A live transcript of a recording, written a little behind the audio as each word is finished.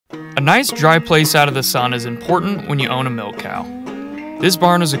A nice dry place out of the sun is important when you own a milk cow. This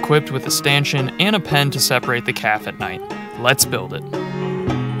barn is equipped with a stanchion and a pen to separate the calf at night. Let's build it.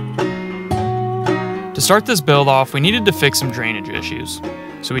 To start this build off, we needed to fix some drainage issues,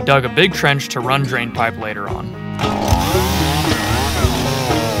 so we dug a big trench to run drain pipe later on.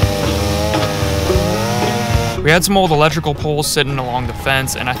 We had some old electrical poles sitting along the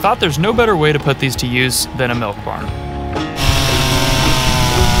fence, and I thought there's no better way to put these to use than a milk barn.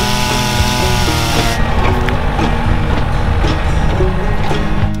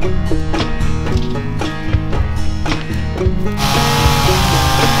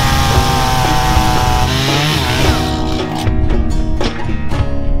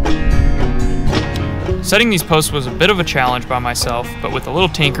 Setting these posts was a bit of a challenge by myself, but with a little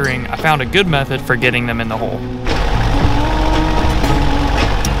tinkering, I found a good method for getting them in the hole.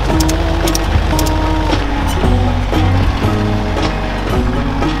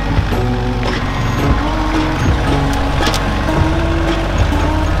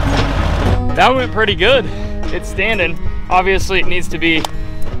 That went pretty good. It's standing. Obviously it needs to be,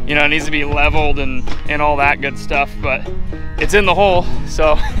 it needs to be leveled and all that good stuff, but it's in the hole,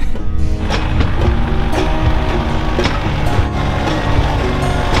 so.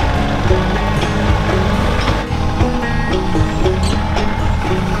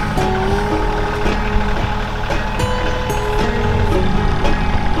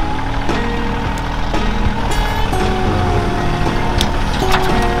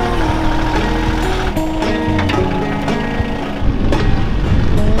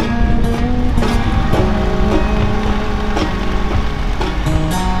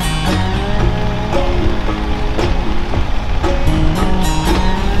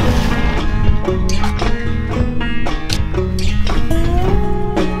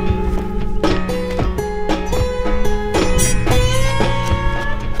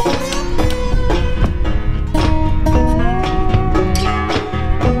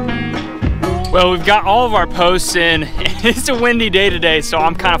 Well, we've got all of our posts in. It's a windy day today, so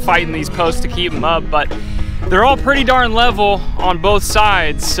I'm kind of fighting these posts to keep them up, but they're all pretty darn level on both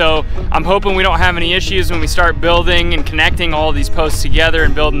sides, so I'm hoping we don't have any issues when we start building and connecting all these posts together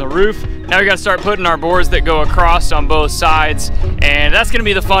and building the roof. Now we gotta start putting our boards that go across on both sides, and that's gonna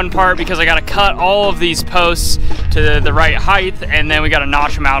be the fun part because I gotta cut all of these posts to the right height, and then we gotta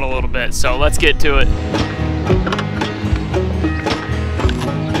notch them out a little bit, so let's get to it.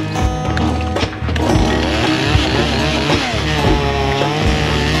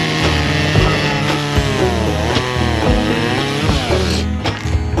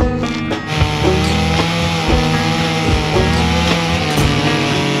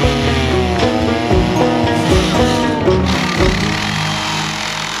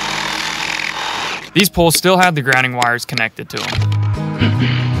 These poles still had the grounding wires connected to them.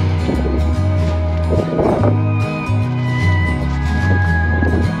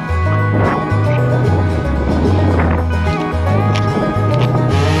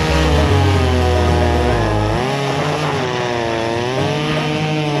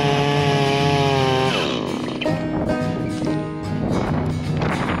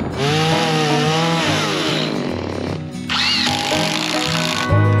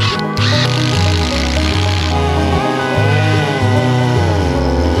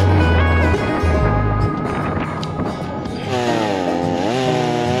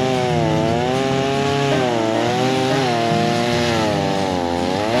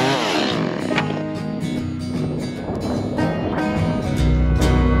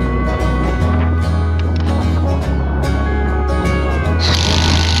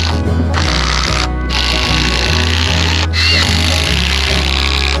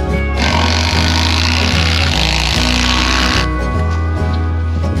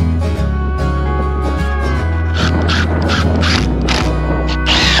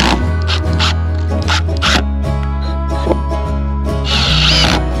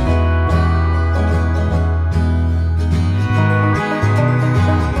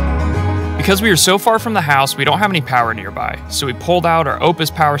 Because we are so far from the house, we don't have any power nearby, so we pulled out our Opus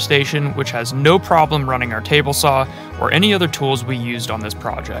power station, which has no problem running our table saw or any other tools we used on this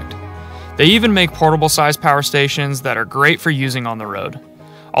project. They even make portable size power stations that are great for using on the road.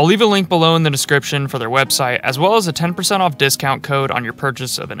 I'll leave a link below in the description for their website, as well as a 10% off discount code on your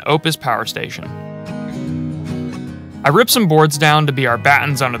purchase of an Opus power station. I ripped some boards down to be our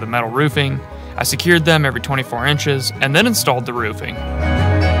battens under the metal roofing. I secured them every 24 inches and then installed the roofing.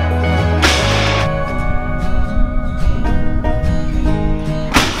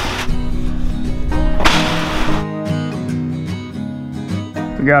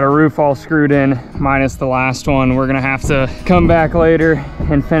 We got our roof all screwed in, minus the last one. We're gonna have to come back later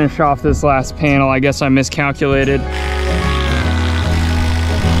and finish off this last panel. I guess I miscalculated.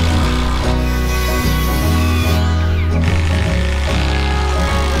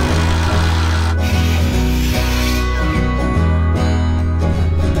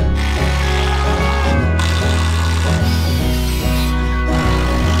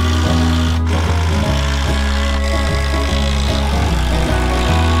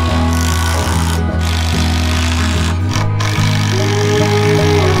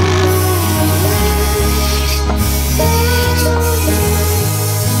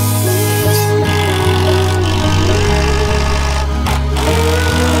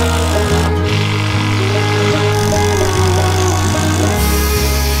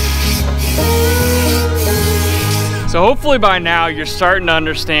 So hopefully by now you're starting to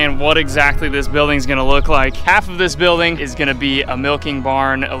understand what exactly this building is gonna look like. Half of this building is gonna be a milking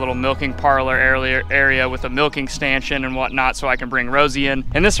barn, a little milking parlor area with a milking stanchion and whatnot so I can bring Rosie in.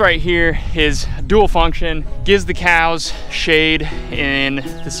 And this right here is dual function, gives the cows shade in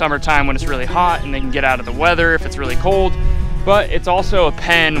the summertime when it's really hot and they can get out of the weather if it's really cold. But it's also a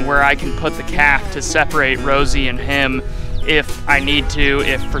pen where I can put the calf to separate Rosie and him if I need to,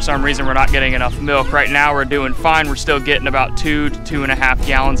 if for some reason we're not getting enough milk. Right now we're doing fine. We're still getting about 2 to 2.5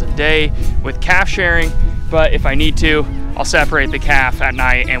 gallons a day with calf sharing, but if I need to, I'll separate the calf at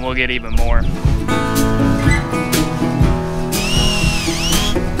night and we'll get even more.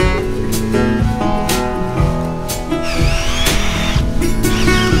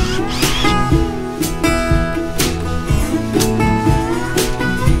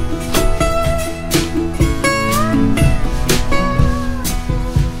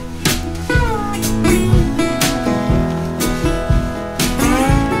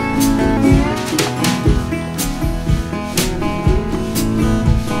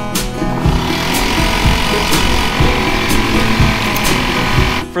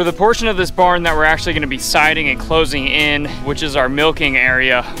 For the portion of this barn that we're actually going to be siding and closing in, which is our milking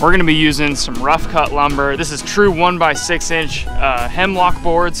area, we're going to be using some rough cut lumber. This is true 1x6 inch hemlock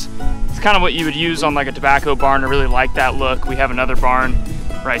boards. It's kind of what you would use on like a tobacco barn. I really like that look. We have another barn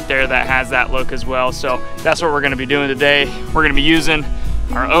right there that has that look as well. So that's what we're going to be doing today. We're going to be using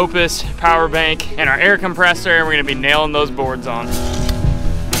our Opus power bank and our air compressor, and we're going to be nailing those boards on.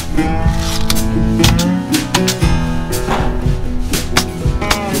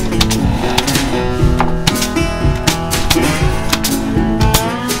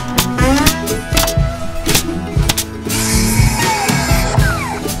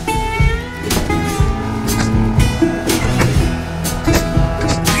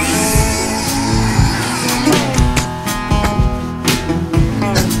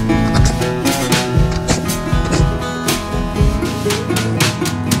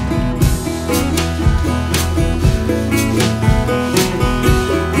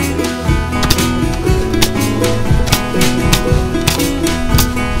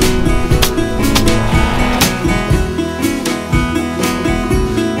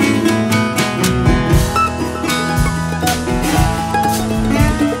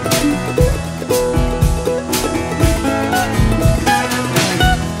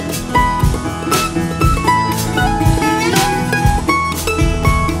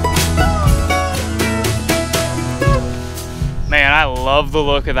 I love the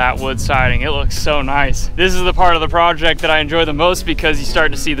look of that wood siding. It looks so nice. This is the part of the project that I enjoy the most because you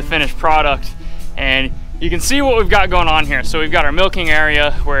start to see the finished product and you can see what we've got going on here. So we've got our milking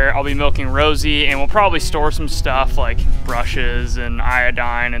area where I'll be milking Rosie, and we'll probably store some stuff like brushes and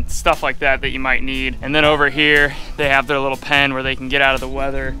iodine and stuff like that that you might need. And then over here, they have their little pen where they can get out of the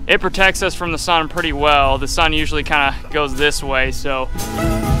weather. It protects us from the sun pretty well. The sun usually kind of goes this way, so.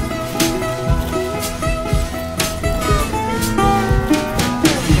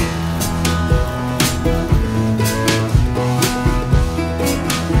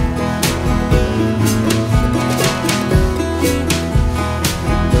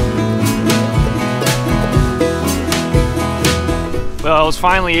 Well, I was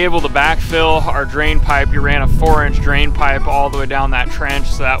finally able to backfill our drain pipe. We ran a 4-inch drain pipe all the way down that trench,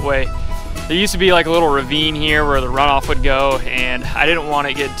 so that way there used to be like a little ravine here where the runoff would go, and I didn't want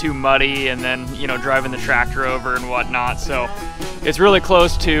it to get too muddy and then, you know, driving the tractor over and whatnot. So it's really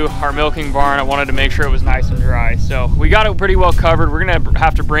close to our milking barn. I wanted to make sure it was nice and dry. So we got it pretty well covered. We're gonna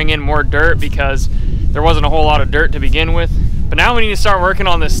have to bring in more dirt because there wasn't a whole lot of dirt to begin with. But now we need to start working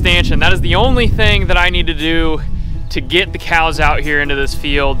on this stanchion. That is the only thing that I need to do to get the cows out here into this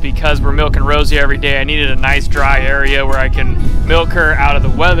field, because we're milking Rosie every day. I needed a nice dry area where I can milk her out of the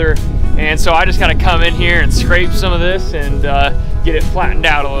weather. And so I just gotta come in here and scrape some of this and get it flattened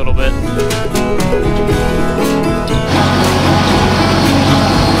out a little bit.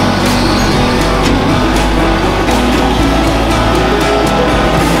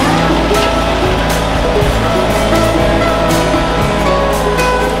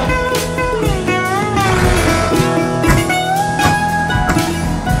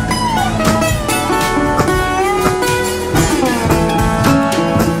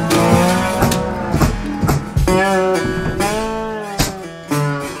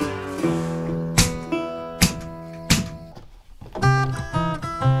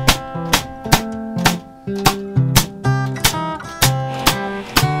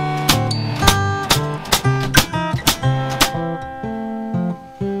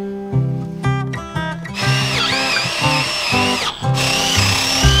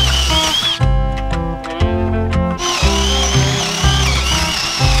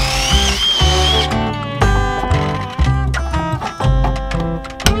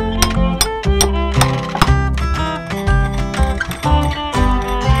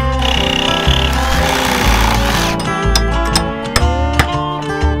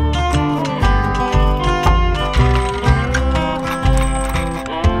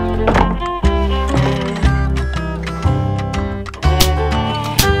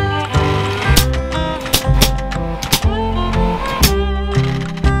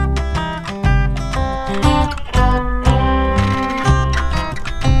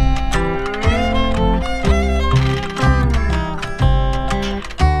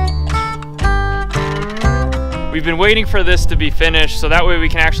 We've been waiting for this to be finished so that way we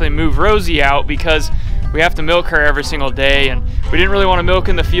can actually move Rosie out, because we have to milk her every single day, and we didn't really want to milk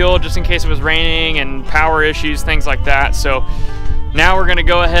in the field just in case it was raining and power issues, things like that. So now we're gonna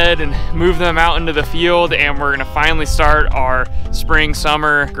go ahead and move them out into the field, and we're gonna finally start our spring,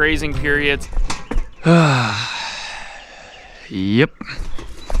 summer grazing periods. Yep.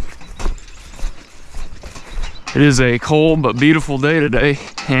 It is a cold but beautiful day today,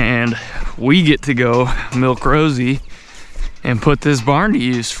 and we get to go milk Rosie and put this barn to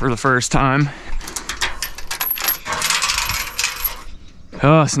use for the first time.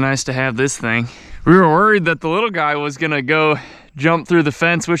 Oh, it's nice to have this thing. We were worried that the little guy was gonna go jump through the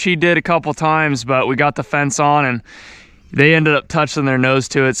fence, which he did a couple times, but we got the fence on and they ended up touching their nose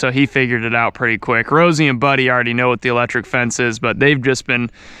to it, so he figured it out pretty quick. Rosie and Buddy already know what the electric fence is, but they've just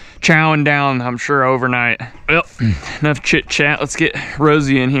been chowing down, I'm sure, overnight. Well, enough chit chat. Let's get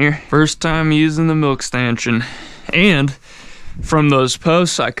Rosie in here. First time using the milk stanchion. And from those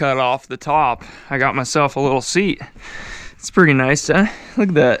posts I cut off the top, I got myself a little seat. It's pretty nice, huh? Look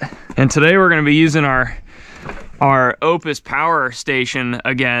at that. And today we're gonna be using our Opus power station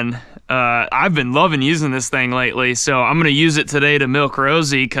again. I've been loving using this thing lately, so I'm gonna use it today to milk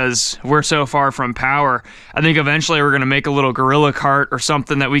Rosie because we're so far from power. I think eventually we're gonna make a little gorilla cart or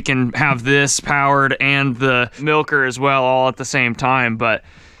something that we can have this powered and the milker as well all at the same time, but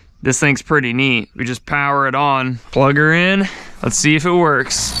this thing's pretty neat. We just power it on, plug her in, let's see if it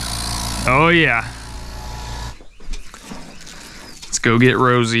works. Oh yeah. Let's go get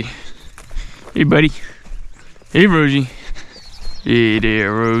Rosie. Hey buddy. Hey Rosie. Hey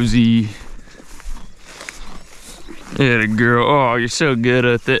there, Rosie. Yeah, the girl. Oh, you're so good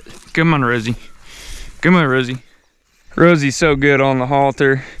at it. Come on, Rosie. Come on, Rosie. Rosie's so good on the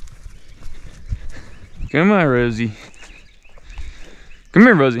halter. Come on, Rosie. Come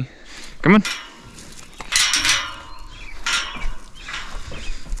here, Rosie. Come on.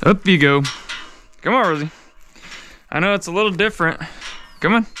 Up you go. Come on, Rosie. I know it's a little different.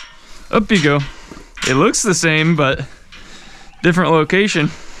 Come on. Up you go. It looks the same, but different location.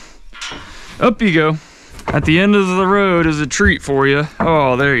 Up you go. At the end of the road is a treat for you.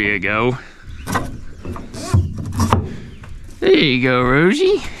 Oh, there you go. There you go,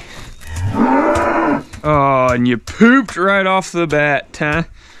 Rosie. Oh, and you pooped right off the bat, huh?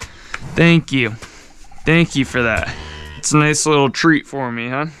 Thank you. Thank you for that. It's a nice little treat for me,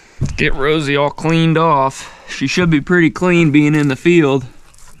 huh? Let's get Rosie all cleaned off. She should be pretty clean being in the field.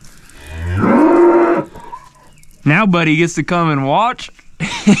 Now Buddy gets to come and watch.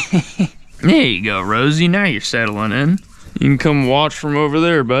 There you go, Rosie. Now you're settling in. You can come watch from over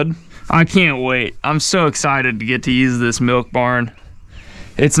there, bud. I can't wait. I'm so excited to get to use this milk barn.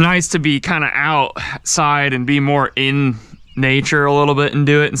 It's nice to be kind of outside and be more in nature a little bit and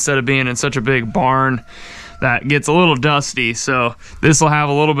do it instead of being in such a big barn that gets a little dusty. So this will have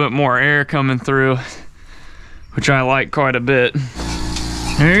a little bit more air coming through, which I like quite a bit.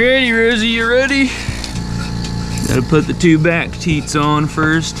 Alrighty, Rosie, you ready? Gotta put the two back teats on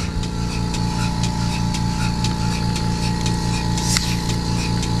first.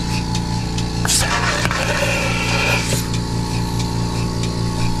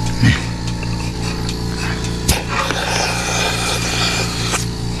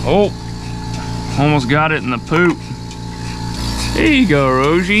 Oh, almost got it in the poop. There you go,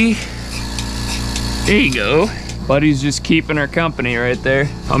 Rosie. There you go. Buddy's just keeping her company right there.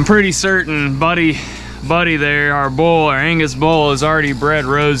 I'm pretty certain Buddy there, our bull, our Angus bull, has already bred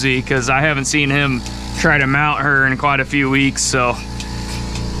Rosie, because I haven't seen him try to mount her in quite a few weeks. So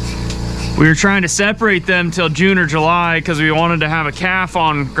we were trying to separate them till June or July because we wanted to have a calf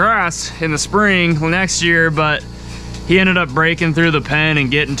on grass in the spring next year, but he ended up breaking through the pen and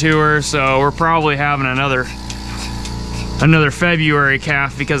getting to her, so we're probably having another February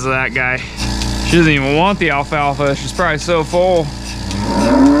calf because of that guy. She doesn't even want the alfalfa. She's probably so full.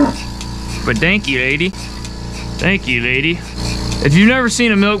 But thank you, lady. Thank you, lady. If you've never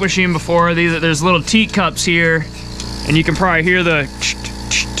seen a milk machine before, there's little teacups here, and you can probably hear the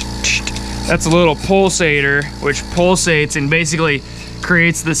that's a little pulsator, which pulsates and basically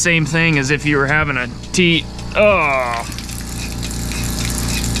creates the same thing as if you were having a teat. Oh.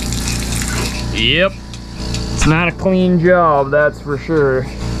 Yep. It's not a clean job, that's for sure.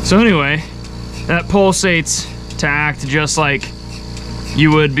 So anyway, that pulsates to act just like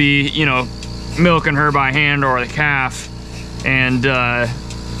you would be, you know, milking her by hand or the calf. And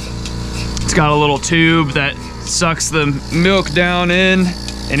it's got a little tube that sucks the milk down in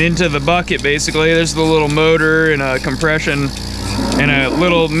and into the bucket, basically. There's the little motor and a compression and a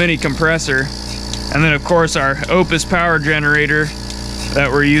little mini compressor. And then of course our Opus power generator that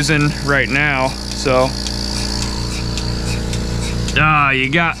we're using right now. So,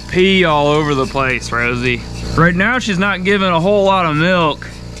 you got pee all over the place, Rosie. Right now she's not giving a whole lot of milk.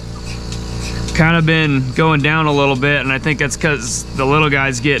 Kind of been going down a little bit, and I think that's because the little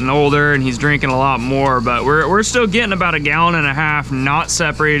guy's getting older and he's drinking a lot more, but we're still getting about 1.5 gallons not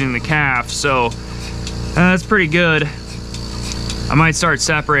separating the calf, so that's pretty good. I might start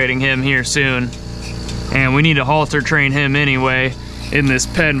separating him here soon, and we need to halter train him anyway in this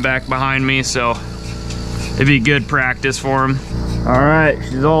pen back behind me, so it'd be good practice for him. All right,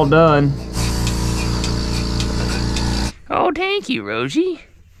 she's all done. Oh, thank you, Rosie.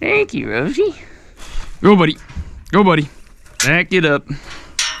 Thank you, Rosie. Go, buddy. Go, buddy. Back it up.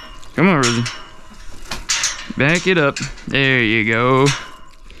 Come on, Rosie. Back it up. There you go.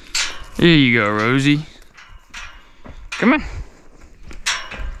 There you go, Rosie. Come on.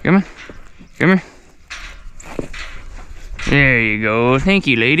 Come on. Come here. There you go. Thank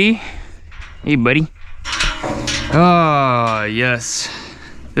you, lady. Hey, buddy. Oh, yes.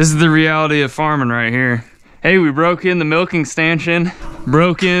 This is the reality of farming right here. Hey, we broke in the milking stanchion,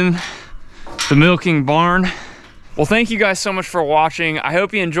 broke in the milking barn. Well, thank you guys so much for watching. I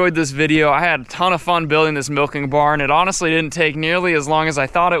hope you enjoyed this video. I had a ton of fun building this milking barn. It honestly didn't take nearly as long as I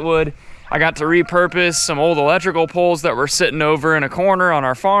thought it would. I got to repurpose some old electrical poles that were sitting over in a corner on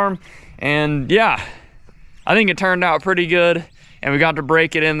our farm. And yeah, I think it turned out pretty good. And we got to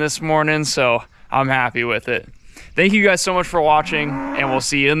break it in this morning, so I'm happy with it. Thank you guys so much for watching, and we'll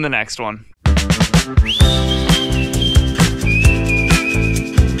see you in the next one.